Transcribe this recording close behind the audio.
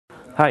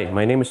Hi,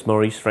 my name is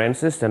Morrise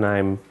Francis and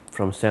I'm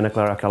from Santa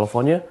Clara,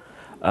 California.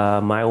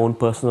 My own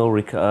personal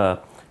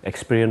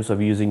experience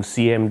of using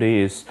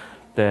CMD is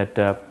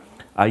that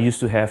I used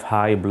to have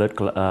high blood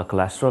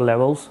cholesterol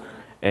levels,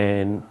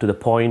 and to the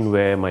point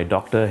where my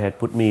doctor had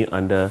put me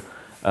under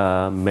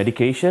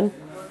medication.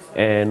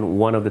 And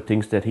one of the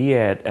things that he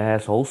had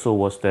asked also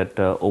was that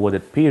over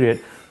that period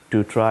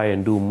to try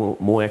and do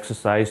more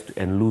exercise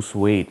and lose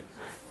weight.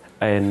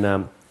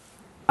 And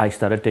I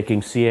started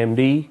taking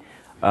CMD,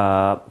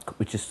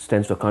 which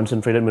stands for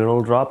concentrated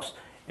mineral drops.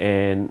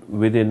 And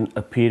within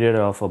a period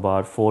of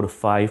about 4 to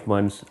 5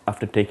 months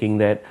after taking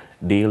that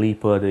daily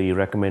per the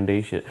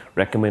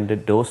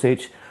recommended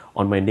dosage,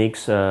 on my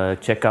next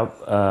checkup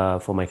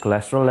for my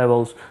cholesterol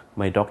levels,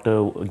 my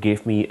doctor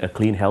gave me a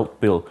clean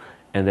health pill,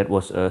 and that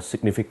was a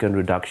significant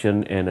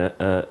reduction and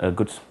a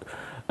good.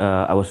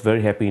 I was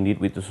very happy indeed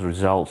with those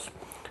results.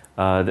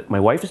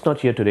 My wife is not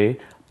here today,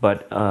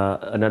 but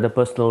another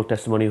personal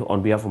testimony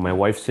on behalf of my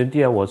wife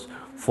Cynthia was,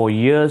 for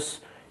years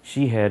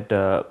she had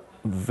a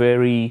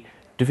very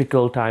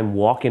difficult time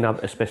walking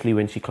up, especially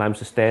when she climbs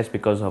the stairs,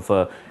 because of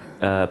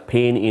a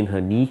pain in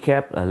her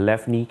kneecap, her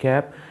left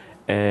kneecap.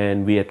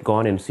 And we had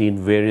gone and seen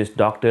various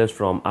doctors,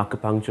 from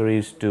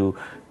acupuncturists to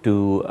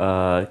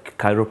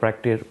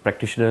chiropractic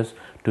practitioners,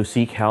 to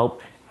seek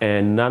help,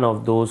 and none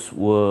of those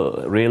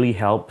were really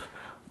help.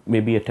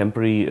 Maybe a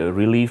temporary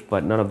relief,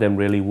 but none of them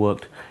really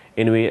worked.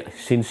 Anyway,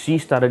 since she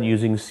started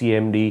using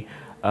CMD,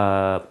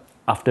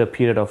 after a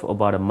period of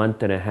about a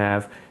month and a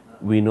half,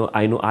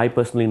 I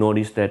personally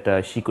noticed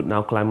that she could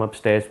now climb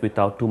upstairs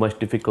without too much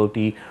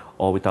difficulty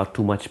or without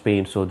too much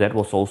pain. So that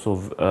was also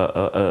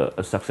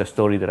a success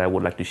story that I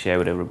would like to share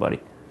with everybody.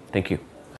 Thank you.